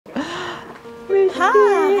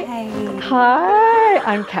Hi. Hi,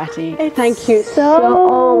 I'm Catty. Thank you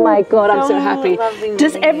oh my God, I'm so happy.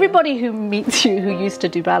 Does everybody who meets you who used to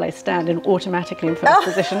do ballet stand in automatically in first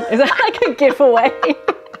position? Is that like a giveaway?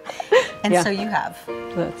 And so you have.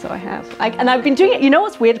 So I have. And I've been doing it. You know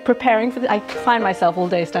what's weird? Preparing for this, I find myself all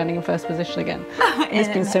day standing in first position again. It's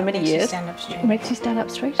been so many years. Stand up straight. It makes you stand up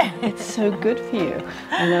straighter. It's so good for you.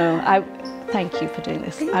 I know. Thank you for doing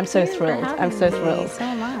this. I'm so thrilled. I'm so thrilled. So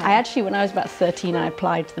am I. I actually, when I was about 13, I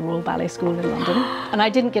applied to the Royal Ballet School in London. And I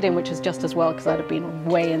didn't get in, which was just as well, because I'd have been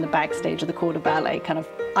way in the backstage of the Court of Ballet, kind of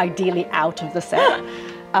ideally out of the set.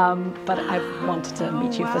 But I've wanted to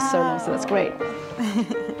meet you for so long, so that's great.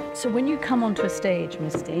 So when you come onto a stage,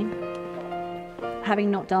 Misty,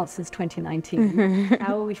 having not danced since 2019,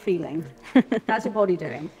 how are we feeling? How's your body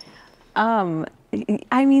doing? I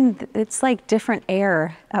mean, it's like different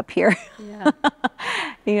air up here. Yeah.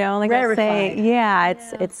 You know, like I say, Rarefied.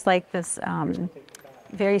 it's like this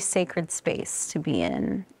very sacred space to be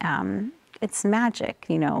in. It's magic,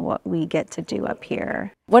 you know, what we get to do up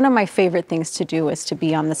here. One of my favorite things to do is to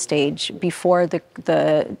be on the stage before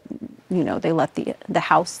you know, they let the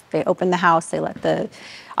house, they open the house, they let the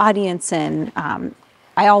audience in.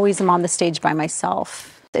 I always am on the stage by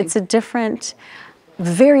myself. It's a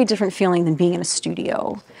very different feeling than being in a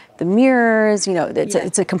studio. The mirrors, you know,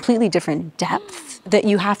 it's a completely different depth that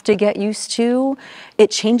you have to get used to.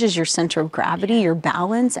 It changes your center of gravity, your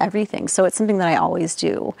balance, everything. So it's something that I always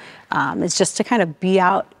do. It's just to kind of be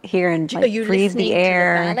out here and like breathe the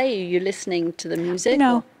air. Are you listening to the ballet? Are you listening to the music?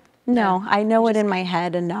 No, I know it in my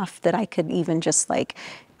head enough that I could even just like,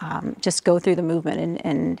 just go through the movement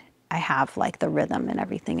and I have like the rhythm and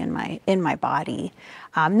everything in my body.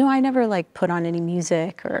 No, I never like put on any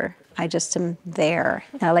music, or I just am there.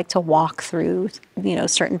 And I like to walk through, you know,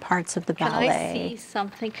 certain parts of the ballet. Can I see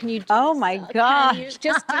something? Can you do Oh my gosh. Can you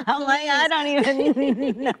just do, I don't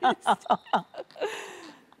even know.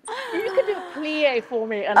 You could do a plie for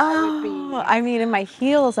me and I would be... I mean, in my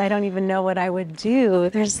heels, I don't even know what I would do.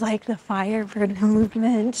 There's like the Firebird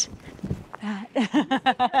movement.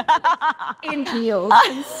 In heels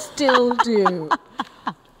and still do.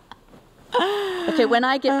 Okay, when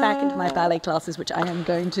I get back into my ballet classes, which I am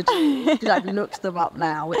going to do, because I've looked them up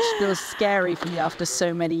now, which feels scary for me after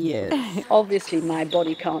so many years. Obviously, my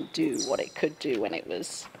body can't do what it could do when it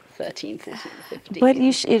was 13, 14, 15. But and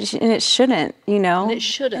it shouldn't, you know? And it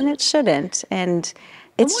shouldn't. And it shouldn't. And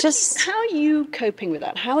it's just... How are you coping with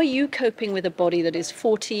that? How are you coping with a body that is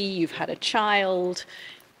 40, you've had a child?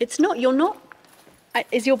 How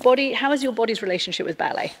is your body's relationship with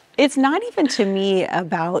ballet? It's not even to me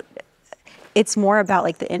about, it's more about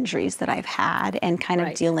like the injuries that I've had and kind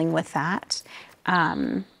of dealing with that.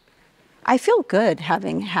 I feel good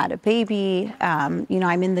having had a baby. You know,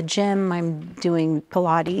 I'm in the gym, I'm doing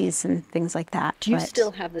Pilates and things like that. Do you still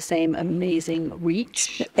have the same amazing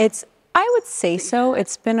reach? I would say so.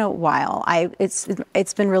 It's been a while. It's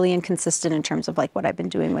been really inconsistent in terms of like what I've been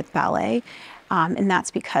doing with ballet. And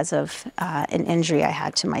that's because of an injury I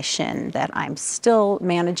had to my shin that I'm still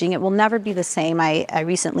managing. It will never be the same. I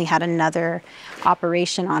recently had another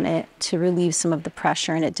operation on it to relieve some of the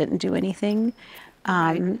pressure, and it didn't do anything.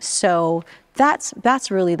 So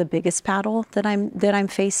that's really the biggest battle that I'm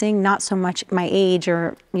facing. Not so much my age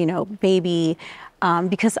or, you know, baby,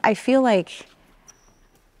 because I feel like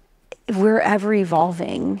we're ever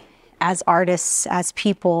evolving as artists, as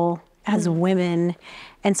people, as women.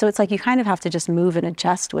 And so it's like you kind of have to just move and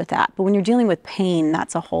adjust with that. But when you're dealing with pain,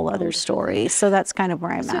 that's a whole other story. So that's kind of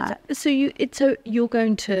where I'm at. So you're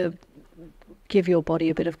going to give your body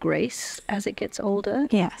a bit of grace as it gets older?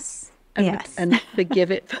 Yes. And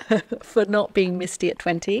forgive it for not being Misty at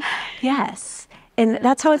 20? Yes. And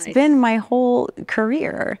that's how it's been my whole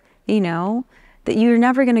career, you know, that you're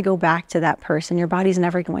never going to go back to that person. Your body's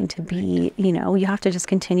never going to be, you know, you have to just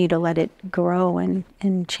continue to let it grow and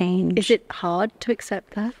change. Is it hard to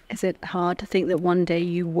accept that? Is it hard to think that one day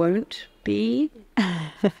you won't be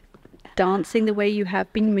dancing the way you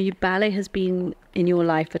have been? Ballet has been in your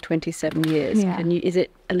life for 27 years. Yeah. Is it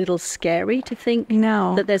a little scary to think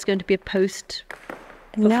that there's going to be a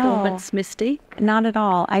post-performance Misty? Not at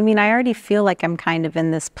all. I mean, I already feel like I'm kind of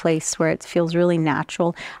in this place where it feels really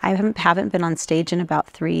natural. I haven't been on stage in about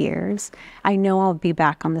 3 years. I know I'll be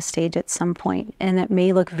back on the stage at some point, and it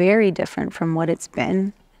may look very different from what it's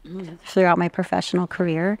been throughout my professional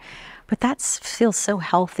career. But that feels so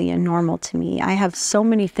healthy and normal to me. I have so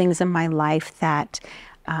many things in my life that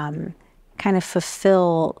kind of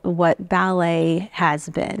fulfill what ballet has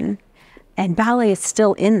been. And ballet is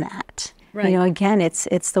still in that. Right. You know, again,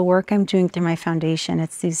 it's the work I'm doing through my foundation.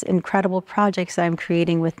 It's these incredible projects that I'm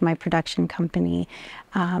creating with my production company.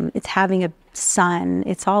 It's having a son.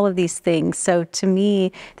 It's all of these things. So to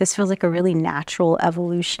me, this feels like a really natural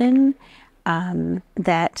evolution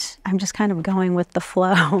that I'm just kind of going with the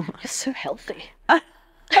flow. You're so healthy.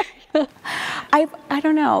 I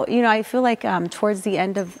don't know. You know, I feel like towards the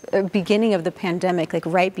end of beginning of the pandemic, like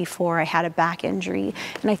right before I had a back injury,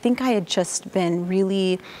 and I think I had just been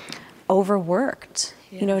really overworked.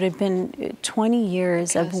 You know, it had been 20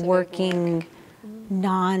 years of working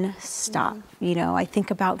non-stop. You know, I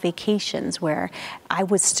think about vacations where I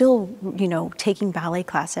was still, you know, taking ballet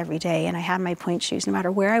class every day, and I had my point shoes no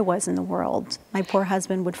matter where I was in the world. My poor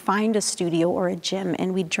husband would find a studio or a gym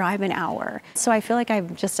and we'd drive an hour. So I feel like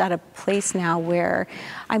I'm just at a place now where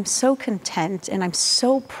I'm so content and I'm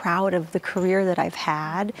so proud of the career that I've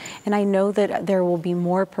had, and I know that there will be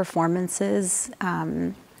more performances,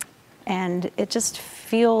 and it just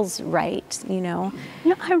feels right, you know.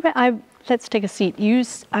 You know, let's take a seat.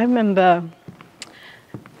 I remember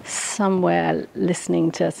somewhere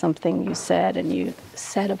listening to something you said, and you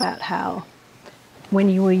said about how when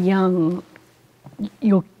you were young,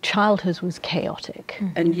 your childhood was chaotic,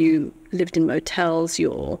 and you lived in motels.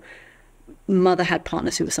 Your mother had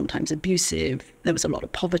partners who were sometimes abusive. There was a lot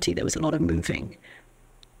of poverty. There was a lot of moving.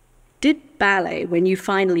 Did ballet, when you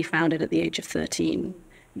finally found it at the age of 13,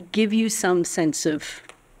 give you some sense of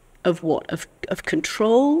what? Of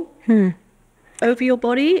control over your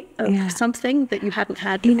body, of something that you hadn't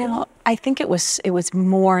had before? You know, I think it was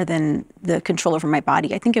more than the control over my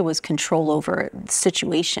body. I think it was control over the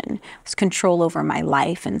situation. It was control over my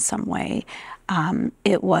life in some way.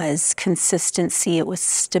 It was consistency. It was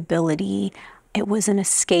stability. It was an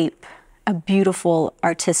escape, a beautiful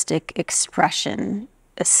artistic expression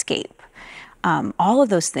escape. All of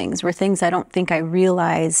those things were things I don't think I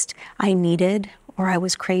realized I needed or I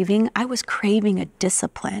was craving. I was craving a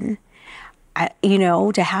discipline, you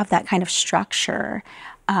know, to have that kind of structure.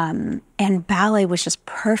 And ballet was just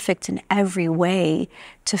perfect in every way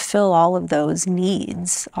to fill all of those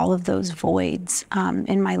needs, all of those voids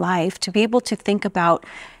in my life. To be able to think about,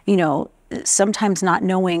 you know, sometimes not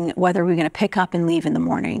knowing whether we were going to pick up and leave in the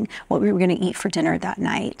morning, what we were going to eat for dinner that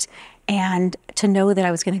night. And to know that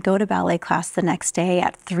I was going to go to ballet class the next day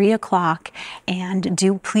at 3 o'clock and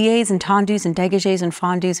do pliés and tendus and dégagés and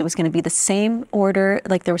fondus. It was going to be the same order.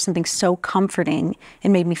 Like, there was something so comforting. It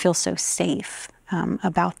made me feel so safe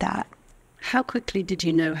about that. How quickly did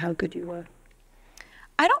you know how good you were?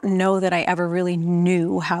 I don't know that I ever really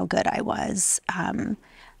knew how good I was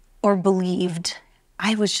or believed.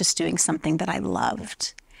 I was just doing something that I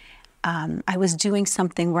loved. I was doing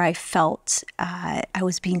something where I felt I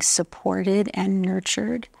was being supported and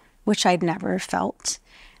nurtured, which I'd never felt.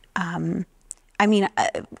 I mean,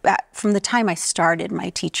 from the time I started, my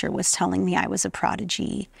teacher was telling me I was a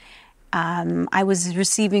prodigy. I was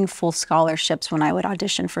receiving full scholarships when I would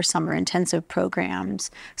audition for summer intensive programs.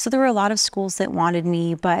 So there were a lot of schools that wanted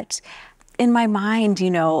me, but in my mind, you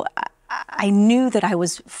know, I knew that I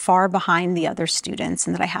was far behind the other students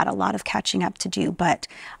and that I had a lot of catching up to do, but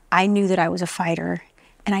I knew that I was a fighter,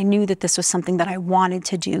 and I knew that this was something that I wanted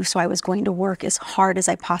to do, so I was going to work as hard as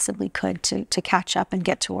I possibly could to catch up and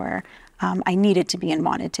get to where I needed to be and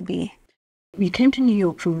wanted to be. You came to New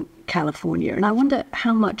York from California, and I wonder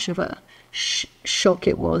how much of a shock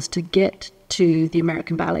it was to get to the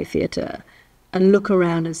American Ballet Theatre and look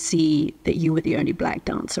around and see that you were the only black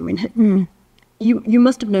dancer. I mean, you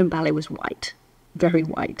must have known ballet was white, very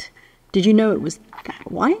white. Did you know it was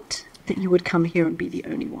that white, that you would come here and be the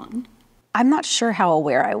only one? I'm not sure how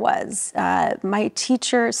aware I was. My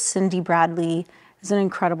teacher, Cindy Bradley, is an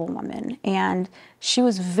incredible woman, and she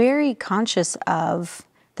was very conscious of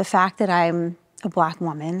the fact that I'm a black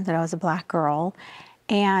woman, that I was a black girl,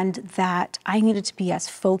 and that I needed to be as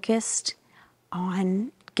focused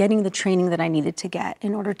on getting the training that I needed to get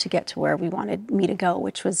in order to get to where we wanted me to go,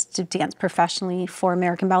 which was to dance professionally for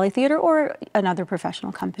American Ballet Theatre or another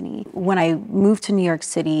professional company. When I moved to New York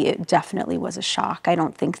City, it definitely was a shock. I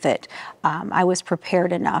don't think that I was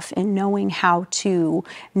prepared enough in knowing how to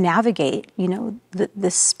navigate, you know,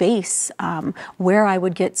 this space where I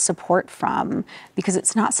would get support from, because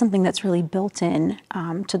it's not something that's really built in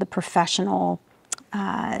to the professional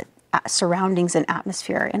surroundings and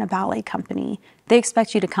atmosphere in a ballet company. They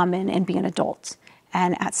expect you to come in and be an adult.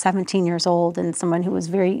 And at 17 years old, and someone who was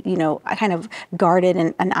very, you know, kind of guarded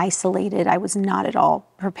and isolated, I was not at all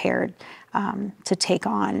prepared to take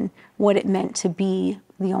on what it meant to be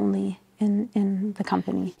the only in the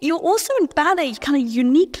company. You're also in ballet kind of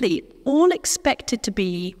uniquely all expected to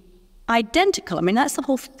be identical. I mean, that's the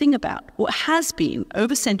whole thing about what has been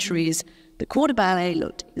over centuries The quarter ballet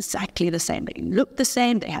looked exactly the same. They looked the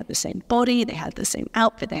same. They had the same body. They had the same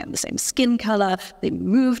outfit. They had the same skin color. They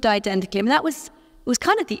moved identically. I mean, it was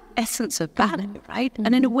kind of the essence of ballet, right?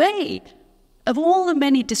 And in a way, of all the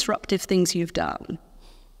many disruptive things you've done,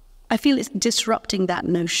 I feel it's disrupting that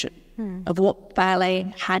notion of what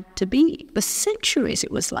ballet had to be. For centuries it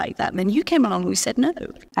was like that. And then you came along and we said no.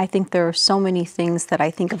 I think there are so many things that I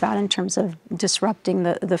think about in terms of disrupting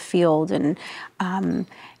the field and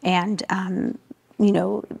you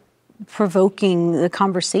know, provoking the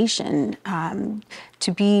conversation,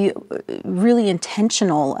 to be really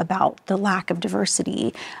intentional about the lack of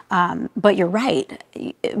diversity. But you're right.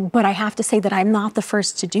 But I have to say that I'm not the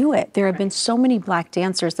first to do it. There have been so many Black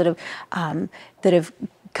dancers that have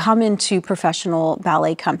come into professional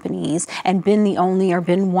ballet companies and been the only or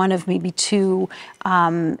been one of maybe two,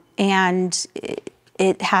 and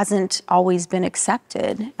it hasn't always been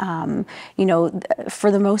accepted. You know, for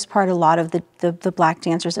the most part, a lot of the Black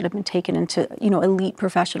dancers that have been taken into, you know, elite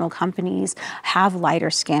professional companies have lighter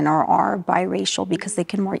skin or are biracial because they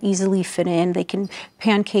can more easily fit in. They can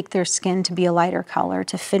pancake their skin to be a lighter color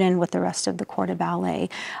to fit in with the rest of the corps de ballet.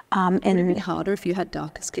 Would it be harder if you had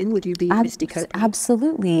darker skin? Would you be Misty Copeland?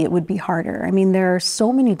 Absolutely, it would be harder. I mean, there are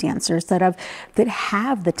so many dancers that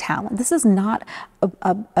have the talent. This is not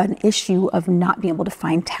an issue of not being able to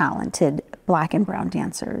find talented Black and brown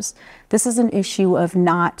dancers. This is an issue of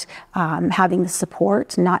not having the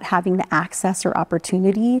support, not having the access or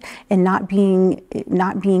opportunity, and not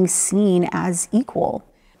being seen as equal.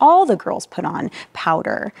 All the girls put on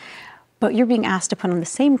powder, but you're being asked to put on the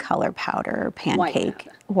same color powder, pancake,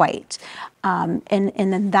 white. And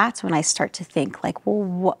then that's when I start to think, like,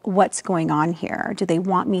 well, what's going on here? Do they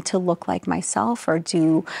want me to look like myself, or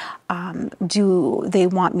do they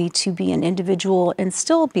want me to be an individual and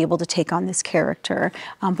still be able to take on this character,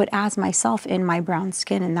 but as myself in my brown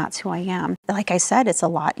skin, and that's who I am? Like I said, it's a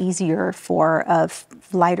lot easier for a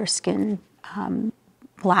lighter skin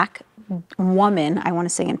Black woman, I want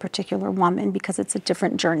to say in particular woman, because it's a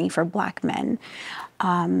different journey for Black men,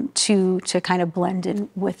 to kind of blend in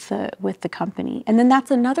with the company. And then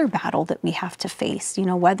that's another battle that we have to face, you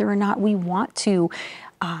know, whether or not we want to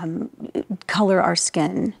color our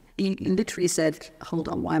skin. You literally said, hold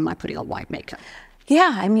on, why am I putting on white makeup?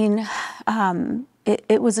 Yeah, I mean,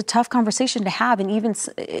 it was a tough conversation to have, and even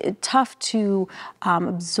tough to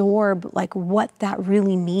absorb, like, what that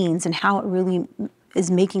really means and how it really is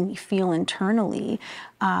making me feel internally.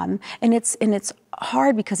 And it's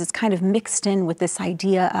hard because it's kind of mixed in with this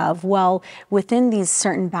idea of, well, within these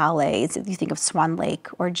certain ballets, if you think of Swan Lake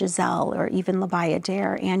or Giselle or even La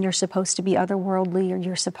Bayadere, and you're supposed to be otherworldly, or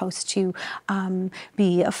you're supposed to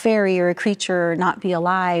be a fairy or a creature or not be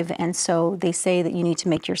alive. And so they say that you need to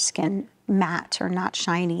make your skin matte or not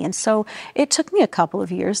shiny. And so it took me a couple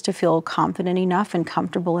of years to feel confident enough and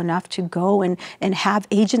comfortable enough to go and have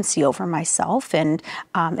agency over myself and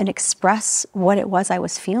express what it was I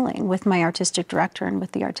was feeling with my artistic director and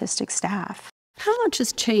with the artistic staff. How much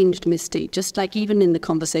has changed, Misty? Just like even in the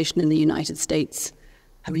conversation in the United States,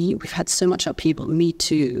 I mean, we've had so much upheaval, Me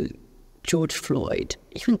Too, George Floyd,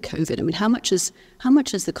 even COVID. I mean, how much is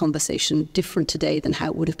the conversation different today than how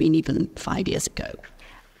it would have been even 5 years ago?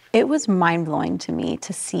 It was mind-blowing to me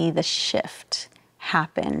to see the shift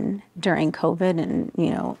happen during COVID, and, you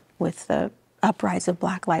know, with the uprise of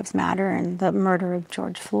Black Lives Matter and the murder of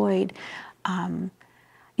George Floyd.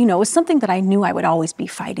 You know, it was something that I knew I would always be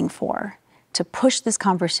fighting for, to push this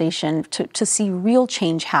conversation, to see real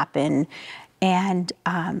change happen. And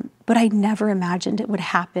but I never imagined it would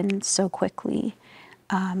happen so quickly.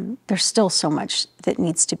 There's still so much that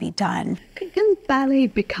needs to be done. Can ballet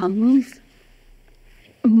become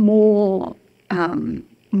more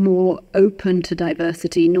open to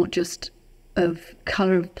diversity, not just of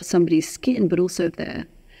color of somebody's skin, but also of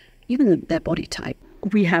their body type?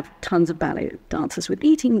 We have tons of ballet dancers with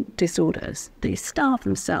eating disorders. They starve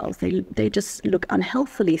themselves. They just look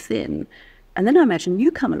unhealthily thin. And then I imagine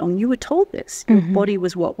you come along, you were told this. Your body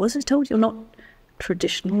was what? Was it told you're not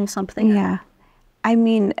traditional or something? Yeah. I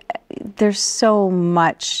mean, there's so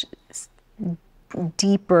much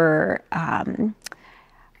deeper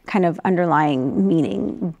kind of underlying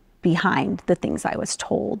meaning behind the things I was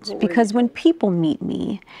told. Because when people meet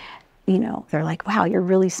me, you know, they're like, wow, you're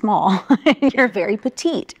really small, and you're very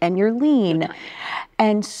petite, and you're lean.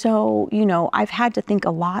 And so, you know, I've had to think a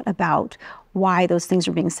lot about why those things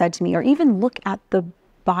are being said to me, or even look at the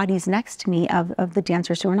bodies next to me of the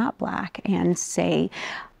dancers who are not Black and say,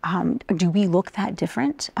 do we look that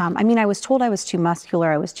different? I mean, I was told I was too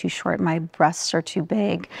muscular, I was too short, my breasts are too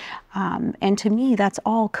big. And to me, that's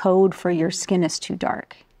all code for your skin is too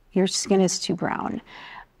dark, your skin is too brown.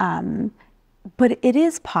 But it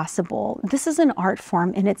is possible. This is an art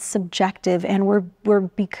form and it's subjective, and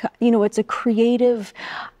it's a creative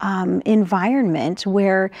environment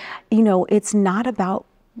where, it's not about,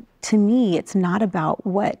 to me, it's not about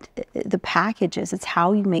what the package is. It's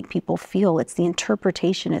how you make people feel. It's the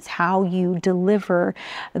interpretation. It's how you deliver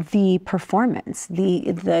the performance,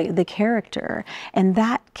 the character. And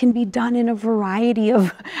that can be done in a variety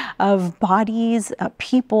of bodies,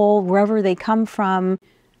 people, wherever they come from.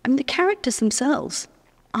 I mean, the characters themselves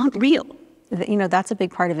aren't real. That's a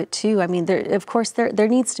big part of it too. I mean, of course, there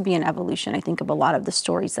needs to be an evolution, I think, of a lot of the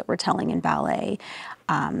stories that we're telling in ballet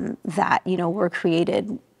that, were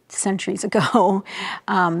created centuries ago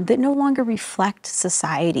that no longer reflect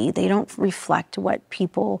society. They don't reflect what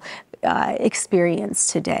people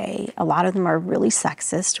experience today. A lot of them are really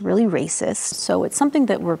sexist, really racist. So it's something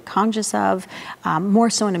that we're conscious of, more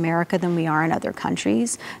so in America than we are in other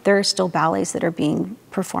countries. There are still ballets that are being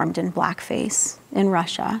performed in blackface in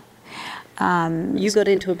Russia. You got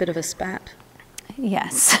into a bit of a spat.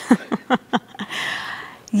 Yes.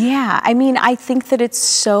 Yeah, I mean, I think that it's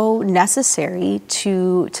so necessary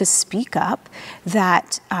to speak up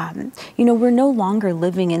that, we're no longer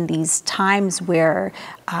living in these times where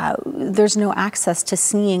there's no access to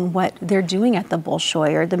seeing what they're doing at the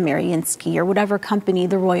Bolshoi or the Mariinsky or whatever company,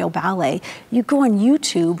 the Royal Ballet. You go on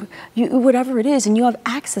YouTube, whatever it is, and you have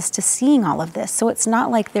access to seeing all of this. So it's not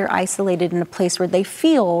like they're isolated in a place where they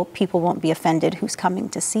feel people won't be offended who's coming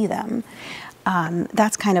to see them.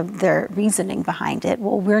 That's kind of their reasoning behind it.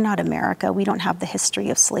 Well, we're not America. We don't have the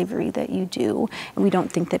history of slavery that you do. And we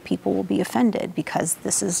don't think that people will be offended because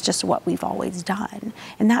this is just what we've always done.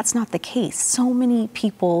 And that's not the case. So many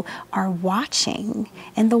people are watching.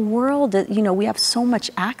 And the world, we have so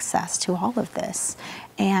much access to all of this.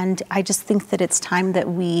 And I just think that it's time that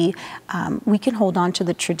we can hold on to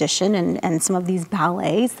the tradition and some of these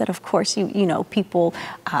ballets that, of course, people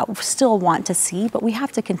still want to see, but we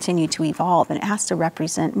have to continue to evolve, and it has to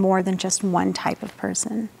represent more than just one type of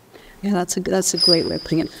person. Yeah, that's a great way of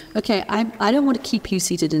putting it. Okay, I don't want to keep you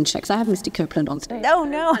seated in checks. I have Misty Copeland on stage. No.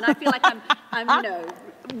 And I feel like I'm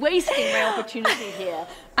wasting my opportunity here.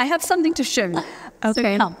 I have something to show you.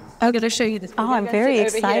 Okay. So come. I'm going to show you this. Oh, I'm very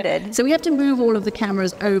excited. So we have to move all of the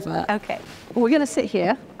cameras over. Okay. We're going to sit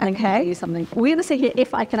here. Okay. Tell you something. We're going to sit here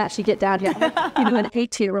if I can actually get down here. An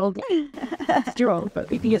 8-year-old, but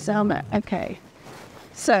we can get down there. Okay.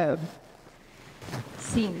 So,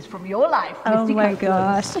 scenes from your life. Oh Misty my Copeland.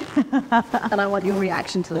 gosh. And I want your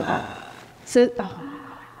reaction to it. So,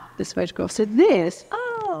 this photograph. So this.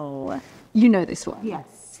 Oh. You know this one.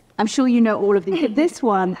 Yes. I'm sure you know all of these. This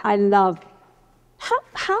one I love.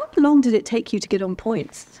 How long did it take you to get on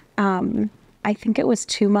points? I think it was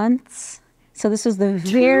 2 months. So this was the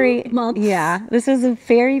very 2 months. Yeah. This was the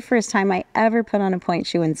very first time I ever put on a pointe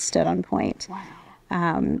shoe and stood on pointe. Wow.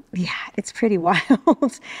 Yeah, it's pretty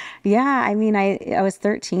wild. Yeah, I mean, I was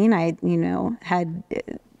 13. I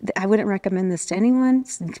wouldn't recommend this to anyone,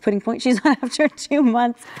 putting pointe shoes on after 2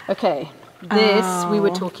 months. Okay. This we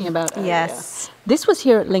were talking about earlier. Yes. This was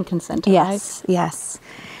here at Lincoln Center, Yes, right? yes.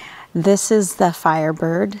 This is the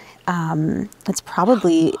Firebird. It's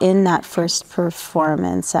probably in that first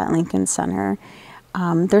performance at Lincoln Center.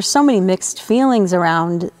 There's so many mixed feelings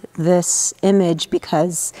around this image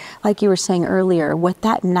because, like you were saying earlier, what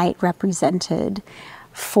that night represented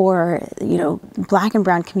for Black and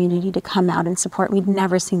brown community to come out and support. We'd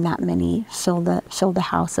never seen that many fill the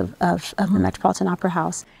house of the Metropolitan Opera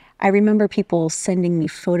House. I remember people sending me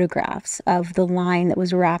photographs of the line that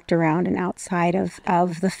was wrapped around and outside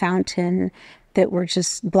of the fountain that were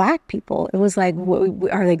just Black people. It was like,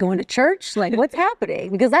 are they going to church? Like, what's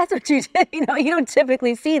happening? Because that's what you don't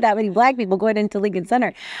typically see that many Black people going into Lincoln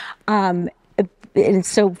Center. And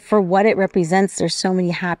so for what it represents, there's so many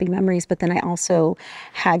happy memories. But then I also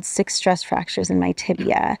had 6 stress fractures in my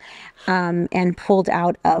tibia and pulled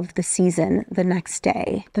out of the season the next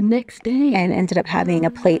day. The next day? And ended up having a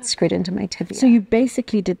plate screwed into my tibia. So you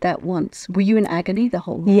basically did that once. Were you in agony the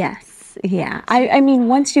whole time? Yes. Yeah. I mean,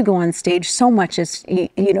 once you go on stage, so much is, the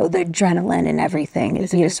adrenaline and everything,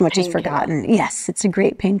 so much is forgotten. Yes, it's a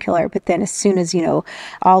great painkiller. But then as soon as,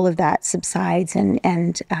 all of that subsides and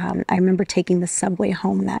I remember taking the subway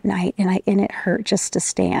home that night and it hurt just to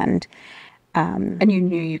stand. And you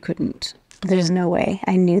knew you couldn't. There's no way.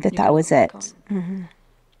 I knew that was it. Mm-hmm.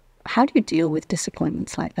 How do you deal with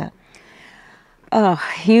disappointments like that? Oh,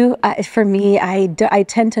 for me, I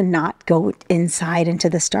tend to not go inside into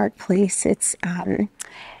this dark place. It's,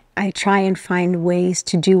 I try and find ways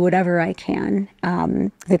to do whatever I can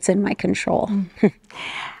that's in my control.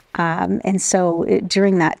 And so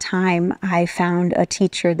during that time, I found a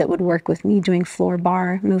teacher that would work with me doing floor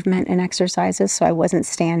bar movement and exercises. So I wasn't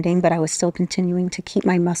standing, but I was still continuing to keep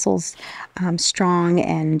my muscles strong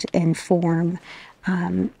and in form.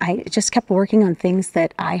 I just kept working on things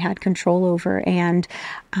that I had control over, and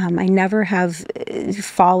I never have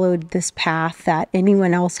followed this path that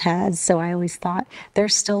anyone else has. So I always thought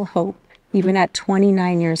there's still hope, even at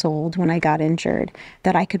 29 years old when I got injured,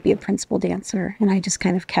 that I could be a principal dancer. And I just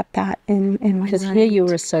kind of kept that in my Because mind. here you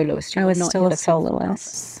were a soloist. You I were was not still yet a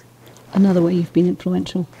soloist. Another way you've been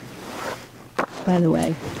influential, by the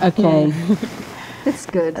way. Okay. It's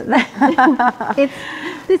good.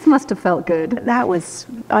 This must have felt good. That was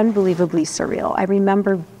unbelievably surreal. I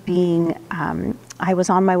remember being, I was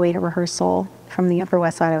on my way to rehearsal from the Upper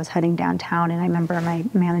West Side. I was heading downtown, and I remember my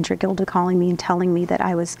manager, Gilda, calling me and telling me that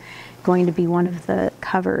I was going to be one of the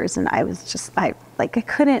covers. And I was just, I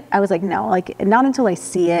was like, no, like, not until I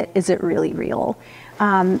see it, is it really real?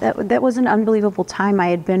 That was an unbelievable time. I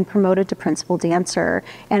had been promoted to principal dancer,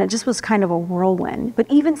 and it just was kind of a whirlwind. But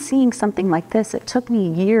even seeing something like this, it took me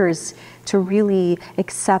years to really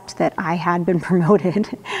accept that I had been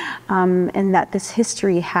promoted, and that this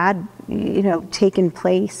history had, taken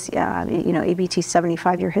place. ABT's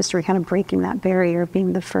 75-year history, kind of breaking that barrier of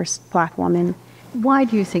being the first Black woman. Why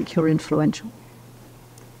do you think you're influential?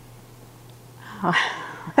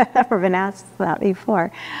 I've never been asked that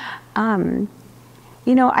before.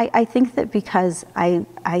 I think that because I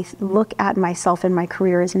look at myself and my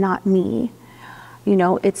career as not me.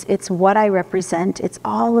 It's what I represent. It's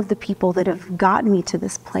all of the people that have gotten me to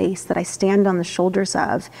this place that I stand on the shoulders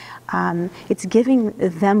of. It's giving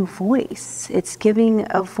them voice. It's giving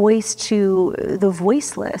a voice to the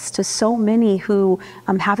voiceless, to so many who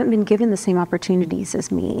haven't been given the same opportunities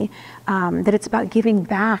as me. That it's about giving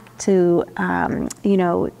back to,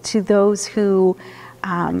 to those who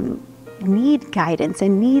need guidance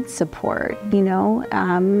and need support.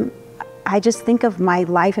 I just think of my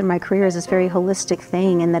life and my career as this very holistic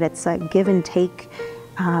thing, and that it's a give and take,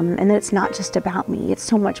 and that it's not just about me. It's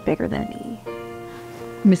so much bigger than me.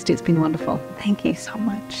 Misty, it's been wonderful. Thank you so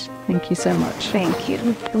much. Thank you so much. Thank you.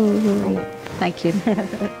 Thank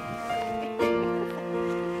you.